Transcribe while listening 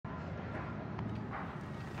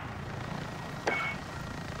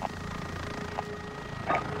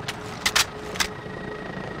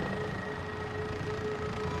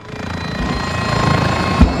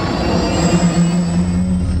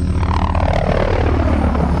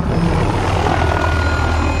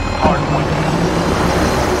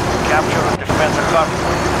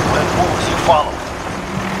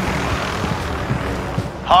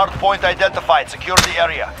Hardpoint identified. Secure the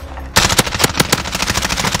area.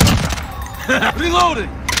 Reloading!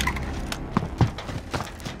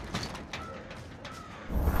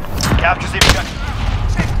 Capture the objective.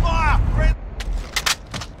 Check fire!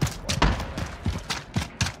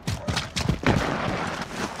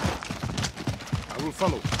 I will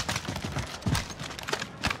follow.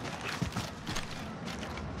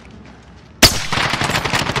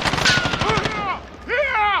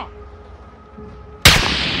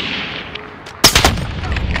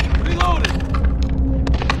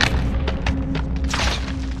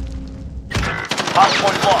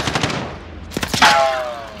 Hardpoint lost.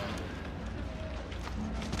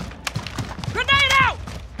 Grenade out!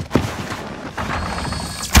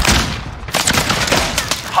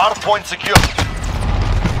 Hardpoint secure.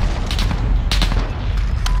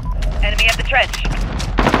 Enemy at the trench.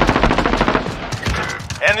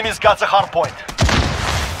 Enemies got the hardpoint.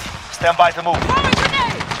 Stand by to move. Throwing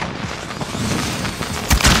grenade!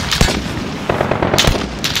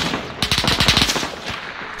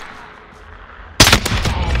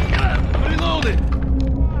 Reloaded!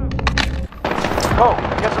 Go.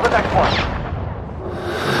 Get to the next one.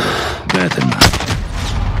 Better not.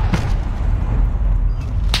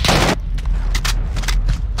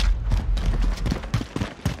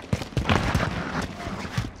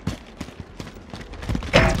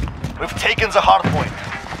 We've taken the hardpoint.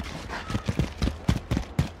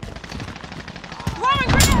 Throwing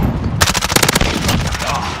grenade!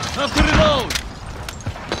 Have to reload!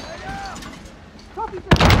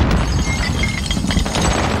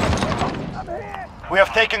 We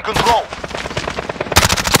have taken control.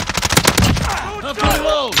 Have to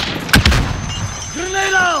reload!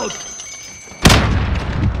 Grenade out!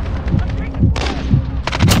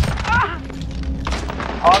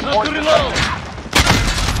 Have to Hardpoint reload!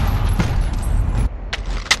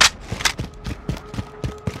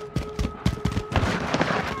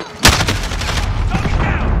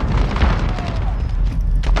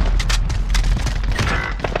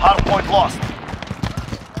 Hardpoint lost.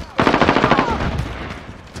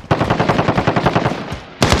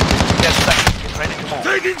 Get second. Get ready to move.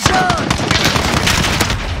 Taking shots!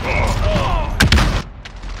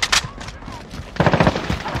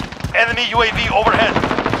 Enemy UAV overhead.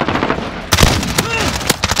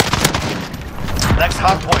 Next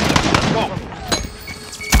hardpoint. Let's go.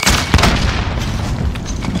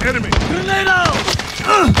 Enemy! Grenade out!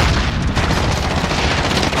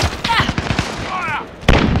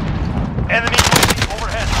 Enemy UAV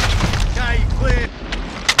overhead. Guy clear!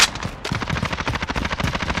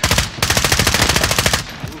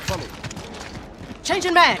 I will follow.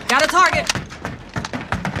 Changing mag. Got a target.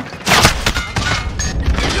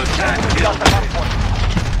 You can't Got kill the me! hardpoint.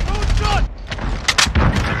 Oh, shot!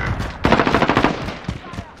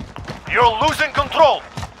 You're losing control.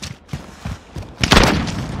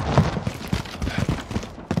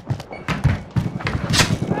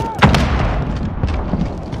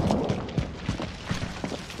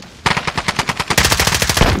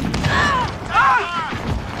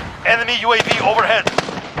 Enemy UAV overhead.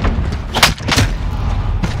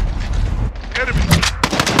 Enemy!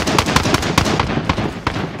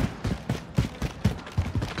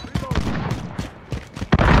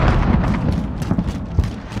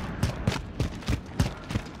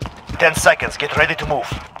 10 seconds. Get ready to move.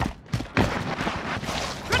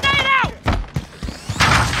 Grenade out!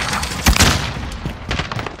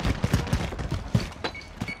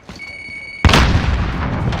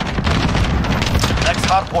 Next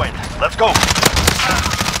hardpoint. Let's go.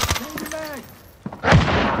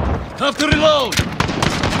 Have to reload!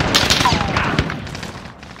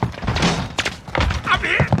 I'm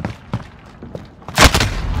hit!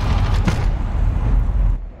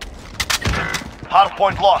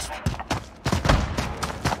 Hardpoint lost.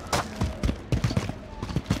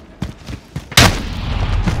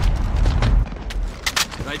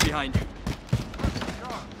 Right behind you.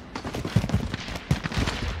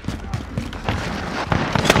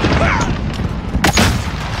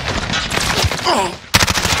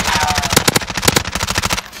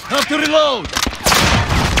 Have to reload!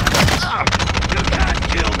 You can't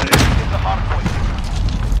kill me! The hardpoint.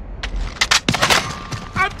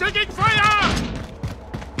 I'm taking fire!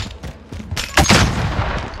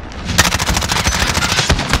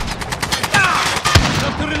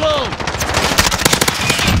 Have to reload!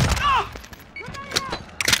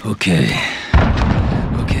 Okay.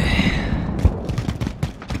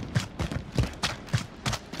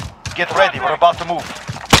 Get ready. We're about to move.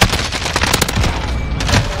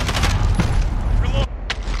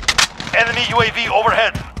 Enemy UAV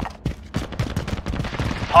overhead.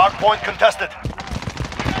 Hardpoint contested.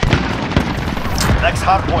 Next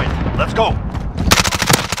hardpoint. Let's go.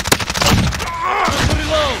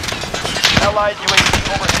 Reload! Allied UAV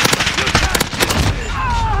overhead.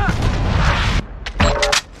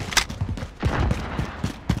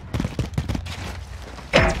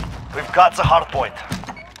 We've got the hard point.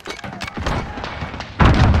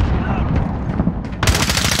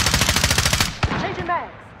 Changing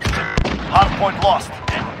bags. Hard point lost.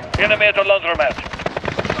 Enemy at the laundromat.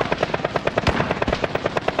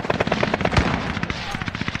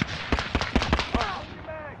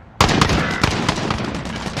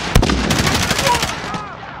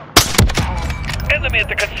 Enemy at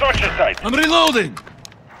the construction site. I'm reloading.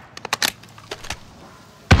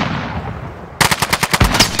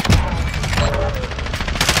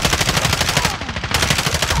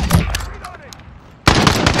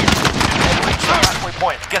 Halfway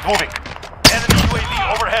point. Get moving. Enemy UAV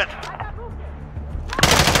overhead.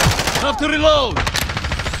 Have to reload.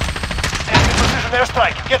 Enemy precision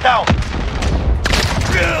airstrike. Get down.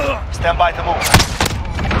 Stand by to move.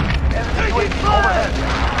 Enemy UAV overhead.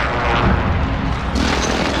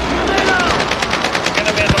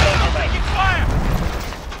 Enemy at the laundromat.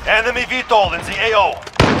 Enemy VTOL in the AO.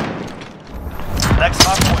 Next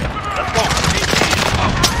hard point. Let's go.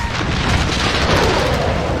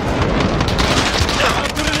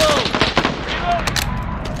 Have to reload.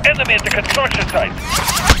 Enemy at the construction site.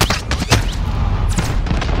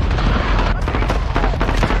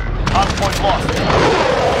 Hard point lost.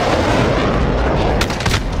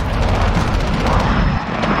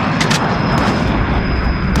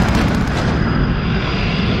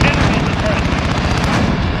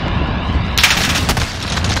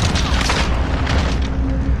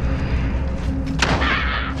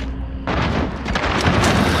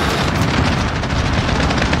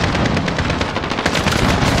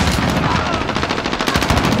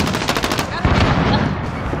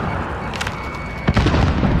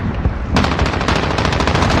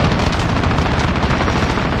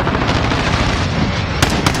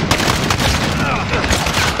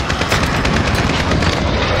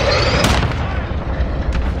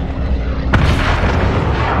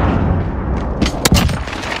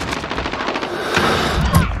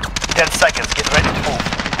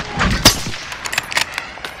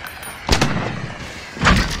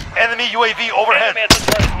 Enemy UAV overhead. Enemy at the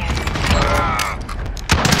turret.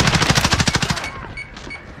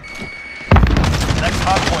 Next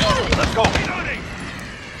hard point. Let's go.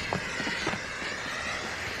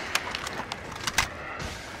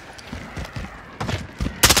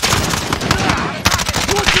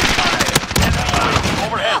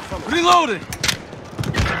 Overhead. Reloading.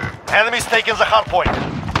 Enemy's taking the hard point.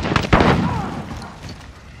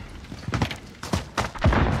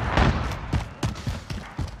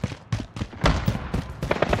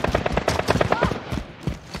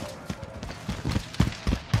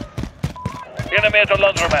 Enemy at the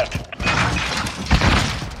laundromat.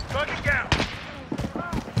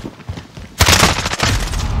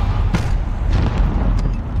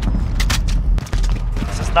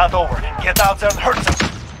 This is not over. Get out there and hurt them.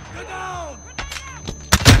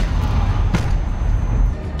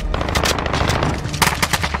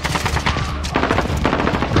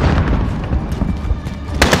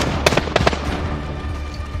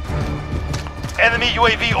 Enemy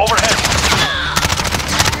UAV overhead.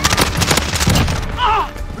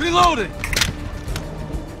 Reloading.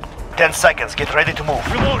 10 seconds. Get ready to move.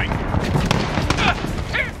 Reloading.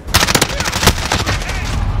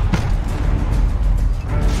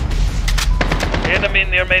 Enemy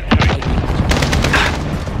near Main Street.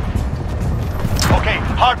 Okay,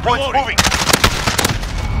 hard points Reloading. moving.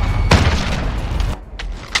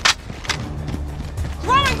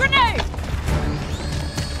 Throwing grenade!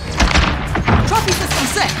 Trophy system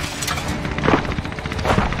set.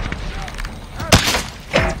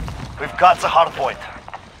 We've got the hard point.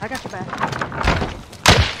 I got your back.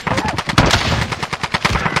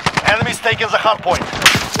 Enemy's taking the hard point.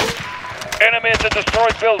 Enemy at the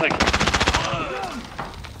destroyed building.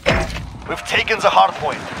 We've taken the hard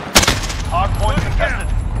point. Hard point contested.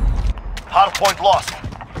 Hard point lost.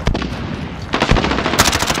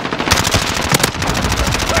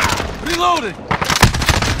 Reloading.